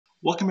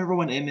Welcome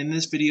everyone, and in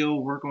this video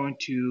we're going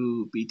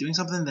to be doing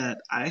something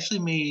that I actually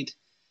made.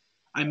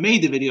 I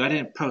made the video, I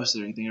didn't post it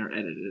or anything or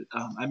edit it.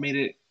 I made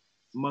it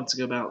months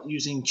ago about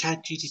using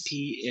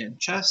ChatGPT in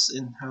chess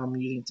and how I'm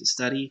using it to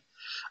study.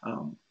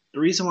 The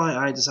reason why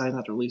I decided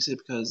not to release it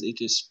because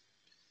it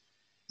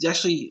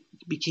actually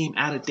became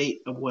out of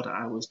date of what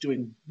I was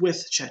doing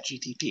with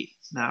ChatGPT.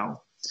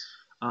 Now,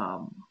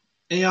 and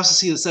you also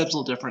see the setup's a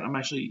little different. I'm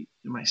actually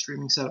in my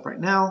streaming setup right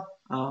now.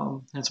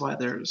 That's why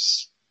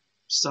there's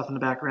stuff in the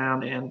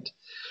background and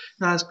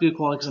not as good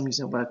quality because I'm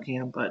using a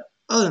webcam. But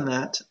other than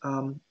that,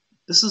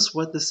 this is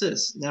what this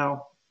is.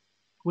 Now,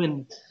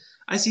 when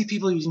I see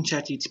people using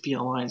ChatGPT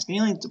online, it's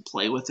mainly to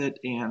play with it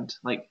and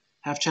like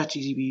have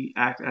ChatGPT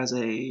act as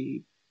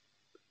a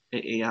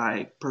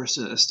AI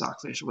person, a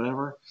stockfish, or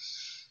whatever.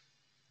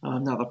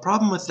 Now, the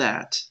problem with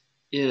that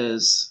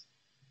is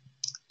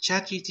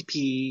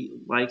ChatGPT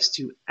likes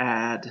to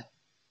add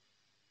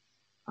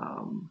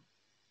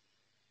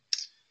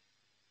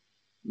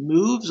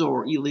moves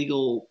or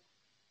illegal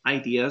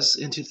ideas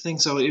into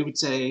things. So it would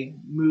say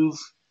move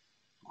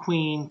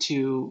queen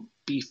to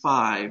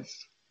b5,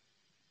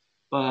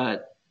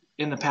 but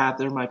in the path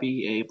there might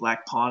be a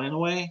black pawn in a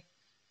way,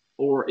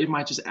 or it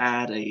might just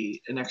add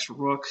an extra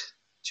rook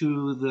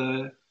to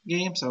the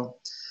game. So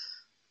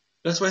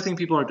that's why I think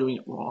people are doing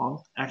it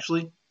wrong,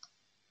 actually.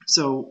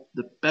 So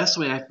the best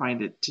way I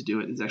find it to do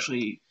it is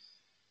actually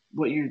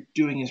what you're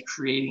doing is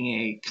creating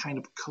a kind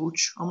of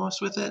coach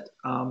almost with it.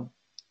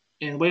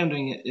 And the way I'm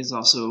doing it is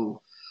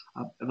also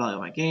evaluate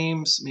my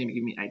games, maybe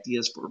give me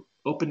ideas for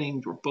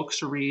openings or books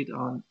to read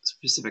on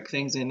specific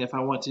things. And if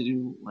I want to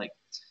do like,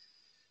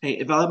 hey,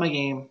 evaluate my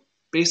game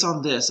based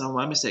on this, on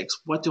my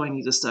mistakes, what do I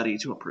need to study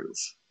to improve?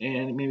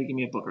 And maybe give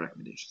me a book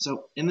recommendation.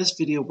 So in this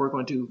video, we're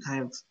going to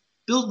kind of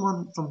build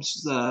one from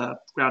the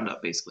ground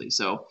up, basically.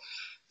 So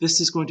this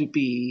is going to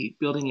be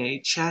building a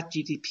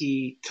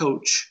ChatGPT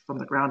coach from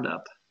the ground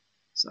up.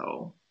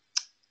 So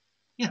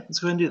yeah, let's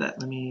go ahead and do that.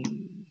 Let me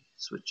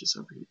switch this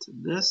over here to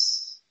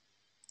this.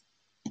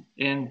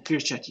 And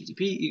here's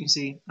ChatGPT. You can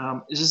see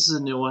this is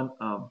a new one.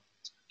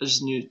 This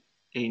is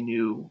a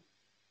new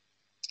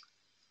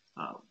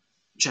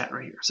chat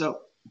right here. So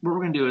what we're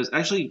going to do is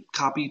actually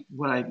copy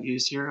what I've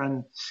used here.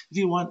 And if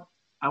you want,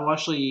 I will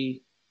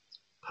actually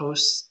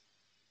post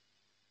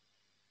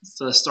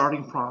the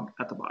starting prompt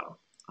at the bottom,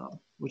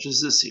 which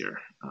is this here.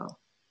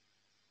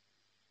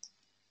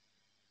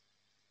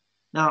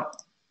 Now,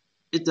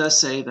 it does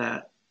say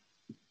that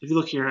if you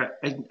look here,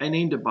 I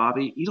named it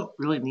Bobby. You don't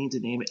really need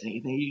to name it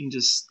anything. You can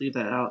just leave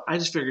that out. I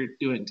just figured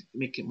doing to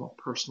make it more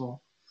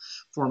personal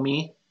for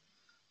me.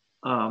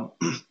 And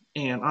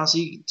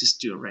honestly, you can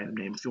just do a random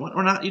name if you want,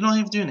 or not. You don't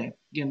have to do a name.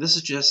 Again, this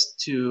is just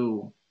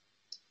to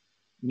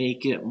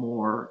make it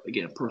more,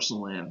 again,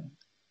 personal and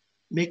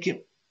make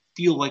it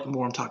feel like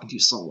more I'm talking to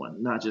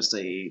someone, not just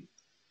a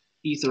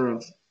ether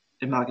of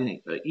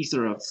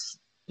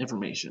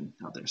information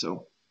out there.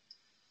 So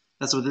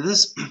that's what it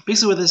is.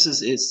 Basically, what this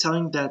is, it's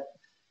telling that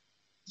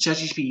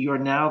ChatGPT, you are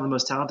now the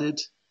most talented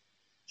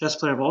chess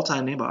player of all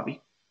time, named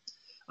Bobby.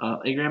 A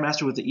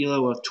grandmaster with the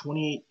ELO of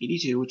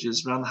 2882, which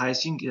is around the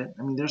highest you can get.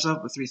 I mean, there's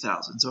up with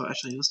 3,000. So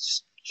actually, let's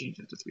just change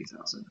that to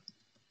 3,000.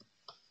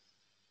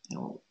 And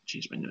we'll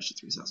change my notes to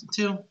 3,000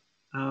 too.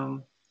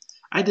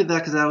 I did that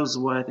because that was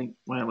what I think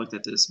when I looked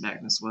at this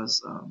Magnus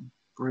was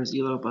for his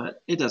ELO,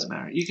 but it doesn't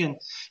matter. You can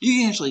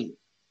actually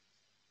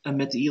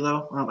omit the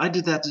ELO. I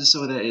did that just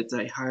so that it's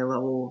a high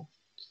level.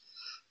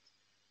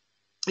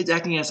 It's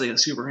acting as like a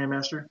super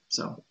grandmaster.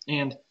 So,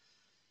 and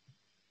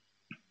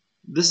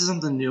this is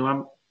something new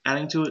I'm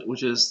adding to it,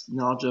 which is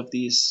knowledge of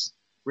these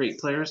great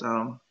players.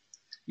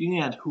 You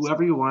can add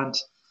whoever you want.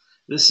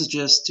 This is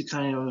just to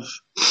kind of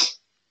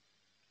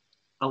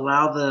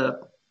allow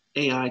the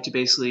AI to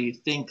basically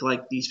think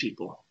like these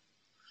people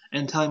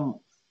and tell him.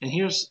 And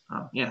here's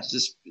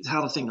just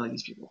how to think like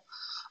these people.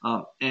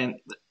 And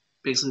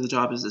basically, the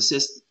job is to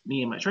assist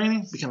me in my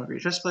training, become a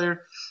great chess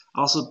player.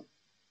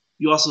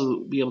 You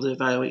also be able to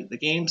evaluate the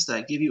games that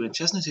I give you in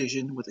chess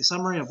notation with a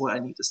summary of what I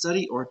need to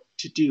study or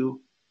to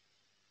do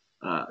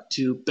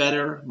to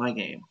better my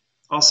game.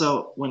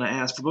 Also, when I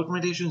ask for book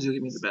recommendations, you'll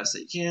give me the best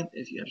that you can.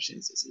 If you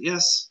understand, say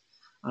yes.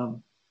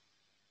 And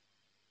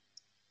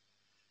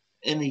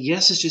the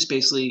yes is just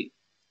basically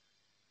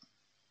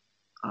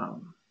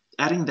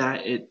adding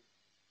that. It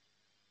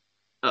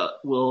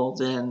will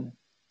then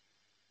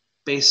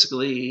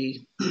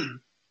basically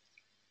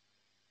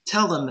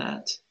tell them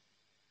that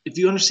if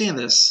you understand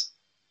this,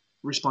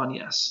 respond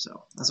yes.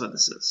 So that's what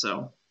this is.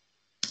 So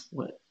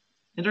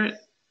enter it.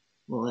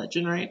 We'll let it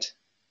generate.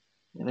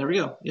 And there we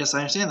go. Yes,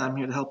 I understand. I'm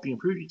here to help you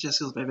improve your chess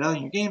skills by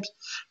valuing your games.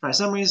 Provide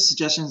summaries,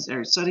 suggestions,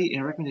 area study,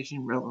 and recommendation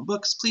of relevant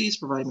books. Please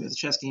provide me with a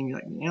chess game you'd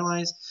like me to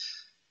analyze,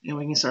 and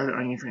we can start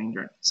on your training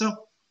journey.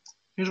 So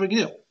here's what we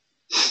can do.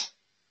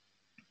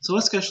 So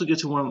let's actually go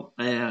to one.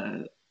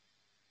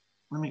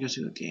 Let me go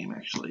to a game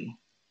actually.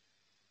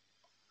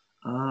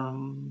 Let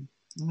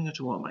me go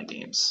to one of my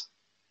games.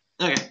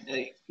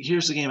 Okay,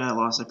 here's the game I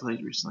lost. I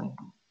played recently.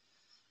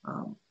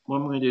 What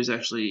I'm going to do is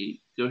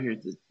actually go here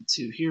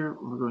to here.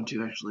 We're going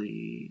to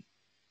actually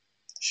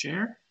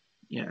share.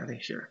 Yeah, I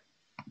think share.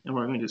 And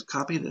what we're going to do is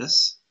copy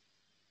this,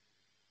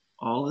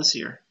 all this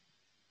here.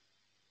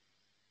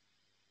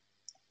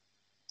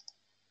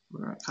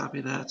 We're going to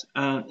copy that.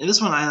 And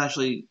this one I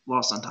actually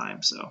lost on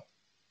time, so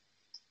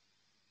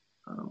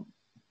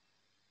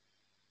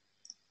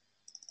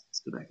let's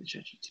go back to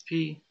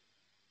ChatGPT.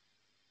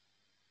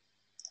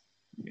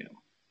 There we go.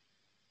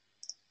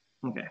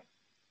 Okay.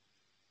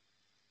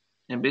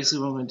 And basically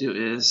what I'm going to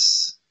do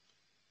is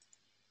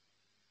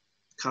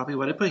copy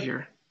what I put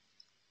here.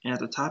 And at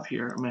the top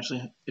here, I'm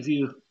actually, if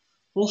you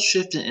hold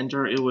Shift and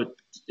Enter,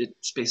 it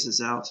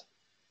spaces out.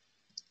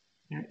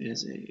 Here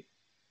is a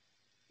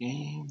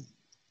game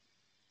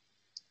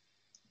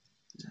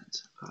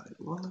that I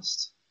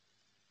lost.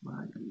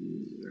 My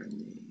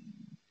username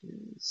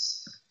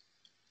is.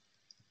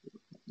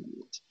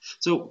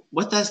 So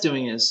what that's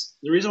doing is,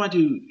 the reason why I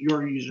do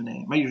your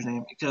username, my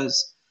username,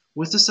 because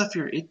with the stuff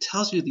here, it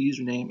tells you the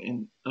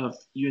username of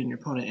you and your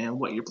opponent and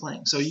what you're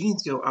playing. So you can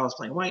go, I was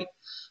playing white,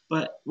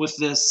 but with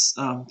this,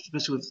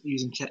 especially with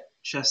using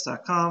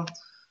chess.com,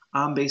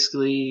 I'm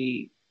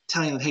basically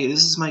telling them, hey,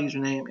 this is my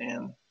username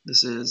and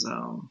this is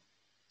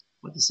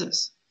what this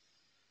is.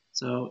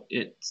 So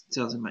it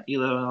tells you my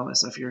elo and all that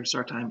stuff here,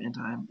 start time, end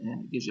time,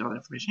 and it gives you all the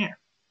information here.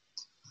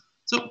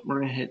 So we're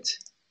going to hit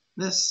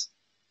this,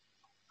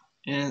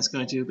 and it's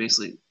going to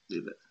basically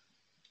do that.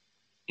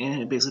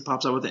 And it basically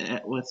pops up with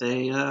a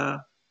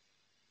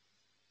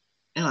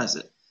analyze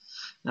it.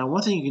 Now,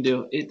 one thing you can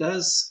do, it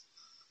does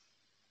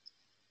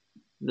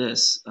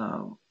this.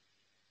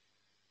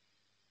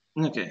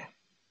 Okay,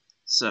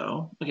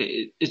 so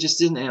it just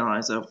didn't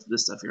analyze of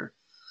this stuff here.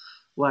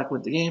 Black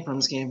went the game from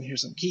this game.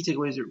 Here's some key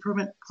takeaways of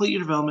improvement. Complete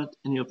your development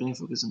in the opening,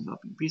 focus on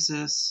developing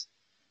pieces.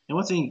 And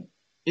one thing,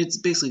 it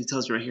basically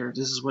tells you right here,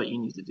 this is what you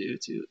need to do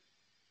to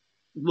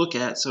look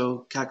at.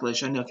 So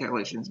calculation, I know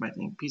calculation is my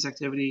thing. Piece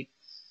activity,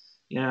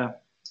 yeah.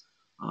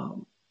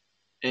 And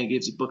it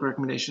gives you book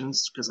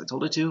recommendations because I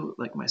told it to,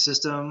 like my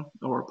system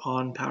or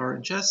pawn, power,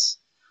 and chess.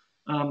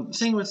 The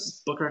thing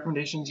with book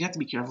recommendations, you have to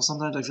be careful.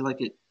 Sometimes I feel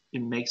like it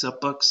makes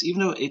up books,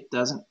 even though it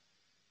doesn't.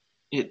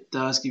 It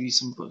does give you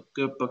some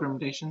good book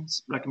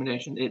recommendations.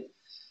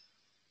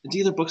 It's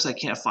either books I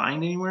can't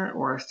find anywhere,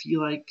 or I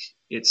feel like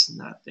it's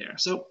not there.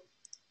 So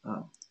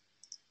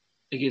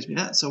it gives me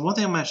that. So one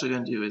thing I'm actually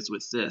going to do is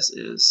with this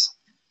is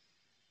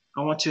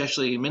I want to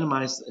actually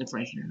minimize the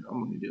information here. What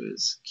I'm going to do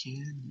is,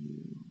 can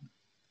you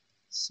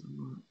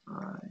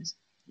summarize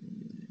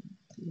in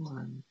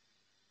one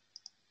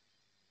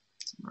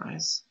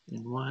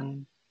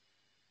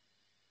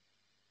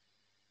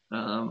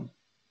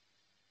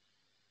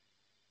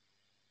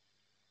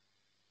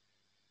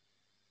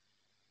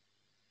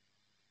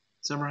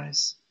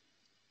summarize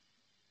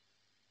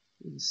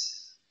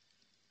this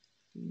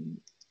in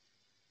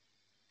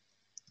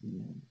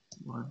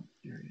one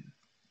area.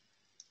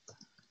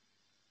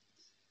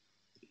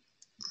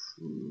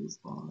 Improve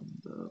on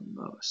the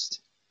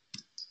most.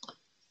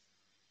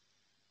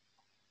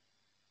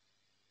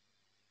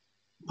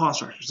 Pawn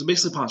structure. So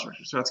basically pawn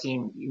structure. Throughout the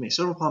game, you make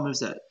several pawn moves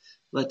that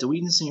led to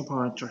weakness in your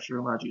pawn structure,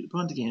 allowed you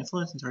opponent to gain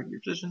influence and target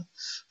your position,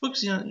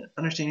 focusing on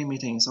understanding and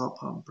maintaining solid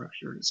pawn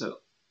structure.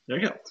 So there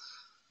you go.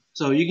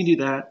 So you can do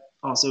that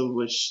also,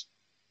 which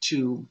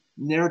to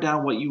narrow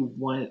down what you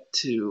want it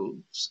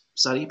to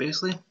study,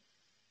 basically.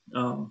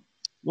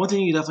 One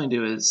thing you definitely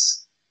do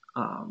is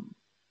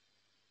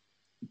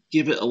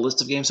give it a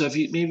list of games. So if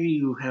maybe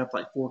you have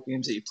like 4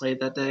 games that you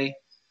played that day,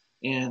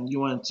 and you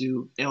wanted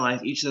to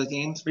analyze each of the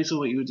games, basically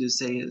what you would just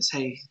say is,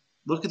 hey,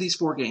 look at these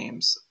 4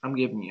 games I'm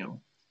giving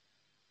you,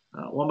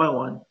 one by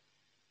one.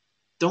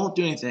 Don't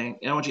do anything,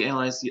 and I want you to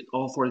analyze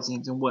all 4 of these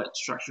games and what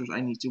structures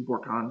I need to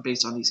work on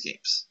based on these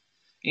games.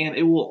 And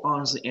it will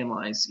honestly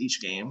analyze each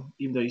game,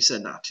 even though you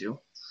said not to.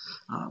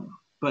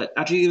 But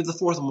after you give it the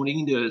 4th one, what you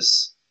can do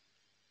is,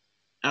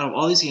 out of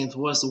all these games,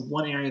 what is the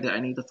one area that I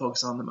need to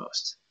focus on the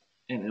most?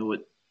 And it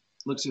would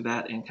look through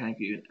that and kind of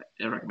give you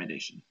a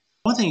recommendation.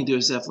 One thing you do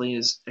is definitely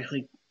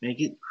actually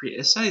create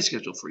a study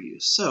schedule for you.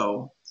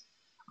 So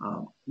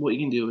what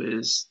you can do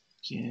is,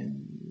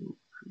 can you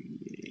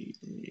create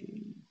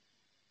a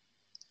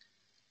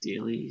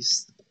daily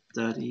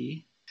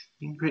study?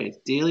 You can create a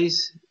daily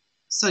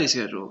study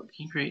schedule.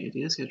 You can create a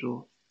daily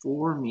schedule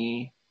for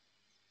me.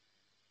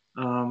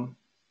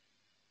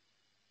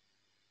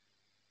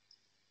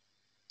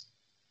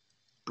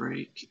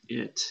 Break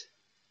it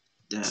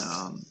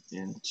down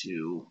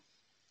into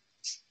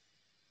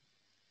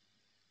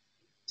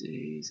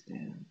days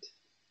and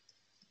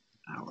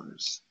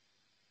hours.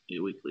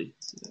 Weekly.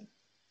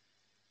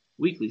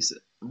 Weekly.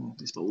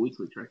 I spell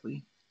weekly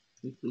correctly.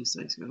 Weekly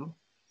study schedule.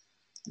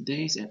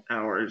 Days and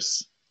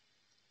hours.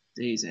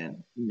 Days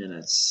and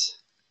minutes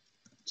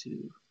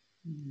to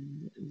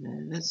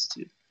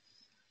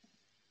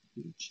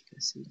each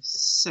essay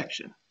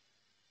section.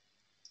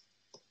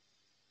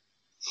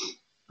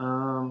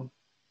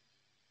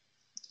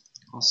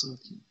 Also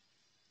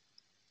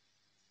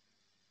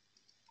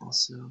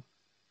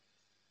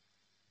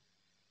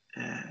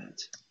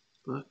add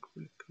book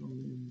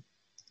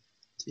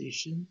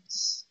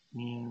recommendations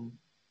and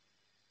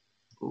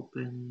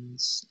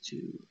opens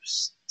to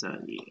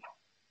study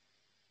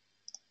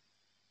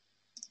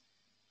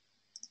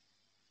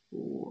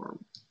for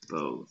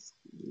both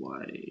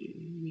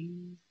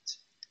white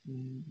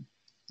and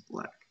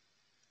black.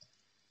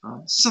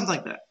 Something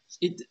like that.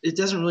 It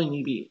doesn't really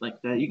need to be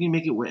like that. You can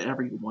make it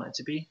whatever you want it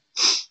to be.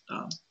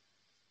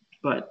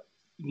 But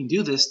you can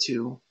do this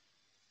to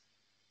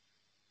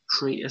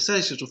create a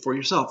study schedule for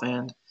yourself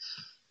and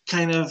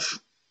kind of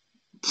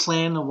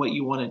plan on what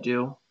you want to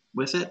do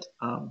with it.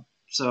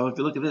 So if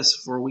you look at this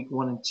for week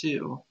 1 and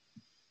 2,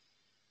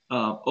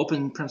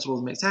 open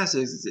principles and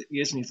statistics, it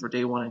gives me for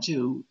day 1 and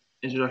 2,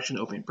 introduction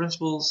to opening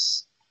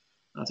principles,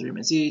 3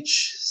 minutes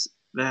each,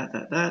 that.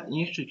 And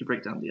you actually can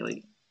break down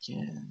daily.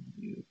 Can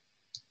you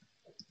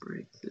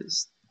break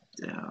this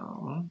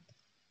down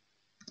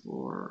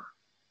or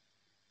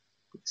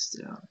break this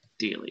down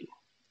daily?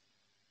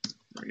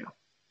 There we go.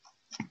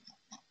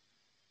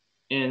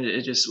 And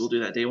it just will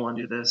do that. Day 1,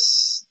 do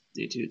this.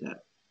 Day 2,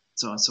 that.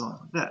 So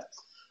on, like that.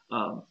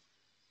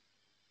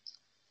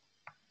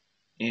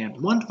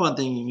 And one fun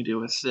thing you can do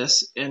with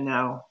this, and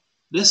now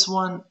this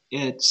one,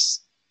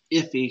 it's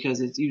iffy because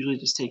it's usually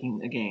just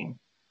taking a game.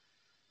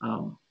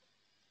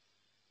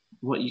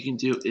 What you can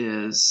do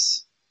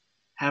is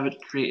have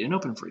it create an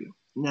open for you.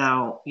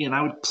 Now, again,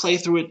 I would play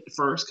through it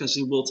first because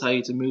it will tell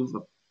you to move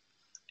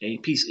a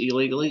piece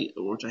illegally,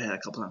 which I had a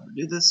couple times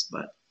to do this,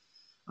 but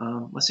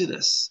let's do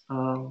this.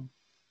 Can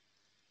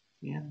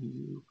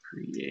you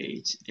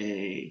create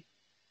a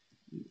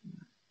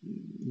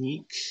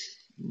unique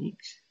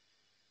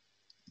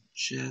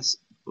chess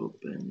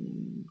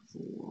opening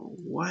for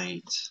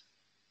white?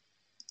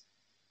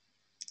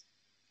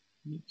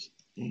 Unique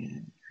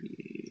and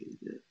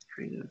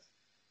creative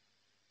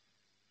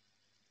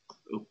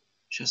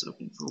chess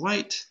opening for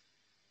white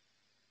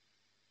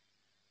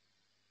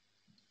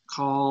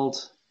called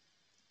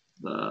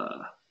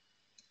the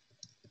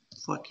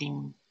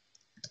fucking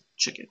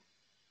chicken.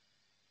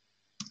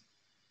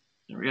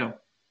 There we go.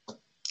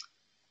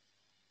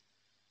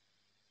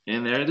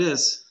 And there it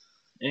is.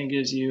 And it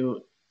gives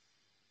you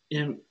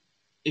an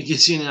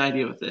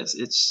idea with this.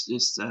 It's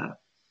just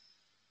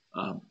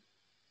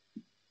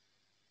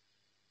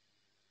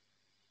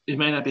it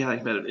might not be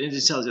like better. It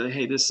just tells you, like,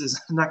 hey, this is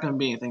not going to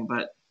be anything.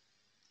 But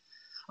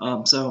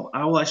so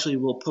I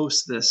will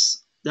post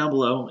this down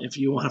below. If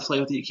you want to play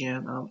with it, you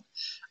can.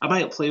 I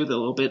might play with it a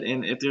little bit,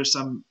 and if there's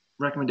some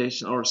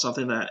recommendation or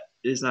something that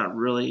is not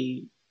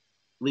really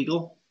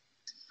legal,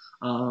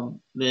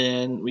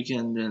 then we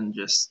can then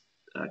just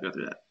go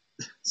through that.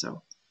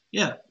 So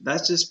yeah,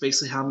 that's just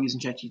basically how I'm using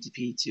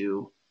ChatGPT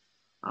to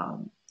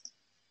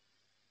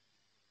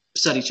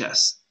study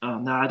chess.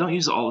 Now I don't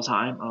use it all the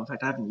time. In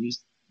fact, I haven't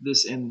used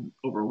this in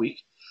over a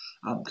week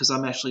because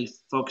I'm actually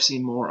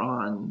focusing more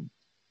on.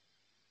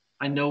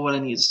 I know what I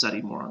need to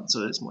study more on,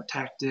 so it's more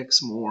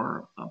tactics,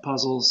 more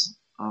puzzles,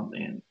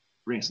 and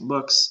reading some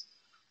books,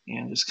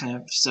 and just kind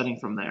of studying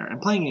from there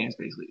and playing games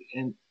basically.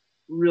 And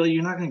really,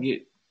 you're not going to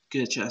get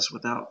good at chess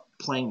without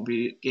playing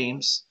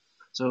games.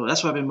 So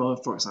that's why I've been more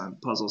focused on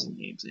puzzles and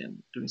games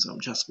and doing some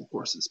chess school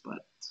courses. But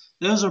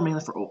those are mainly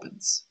for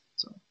opens.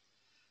 So,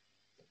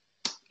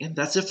 and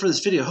that's it for this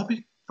video. I hope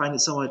you find it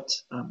somewhat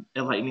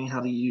enlightening how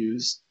to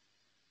use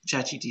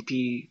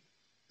ChatGPT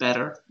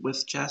better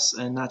with chess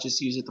and not just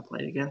use it to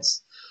play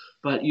against,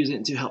 but use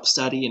it to help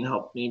study and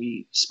help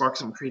maybe spark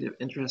some creative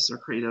interests or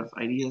creative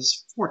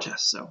ideas for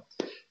chess. So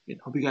again,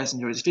 hope you guys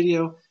enjoyed this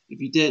video.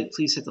 If you did,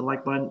 please hit the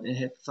like button and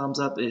hit the thumbs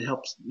up. It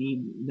helps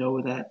me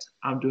know that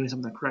I'm doing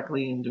something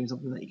correctly and doing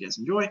something that you guys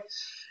enjoy.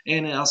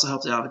 And it also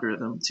helps the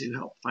algorithm to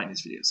help find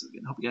these videos. So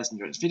again, hope you guys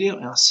enjoyed this video,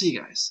 and I'll see you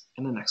guys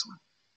in the next one.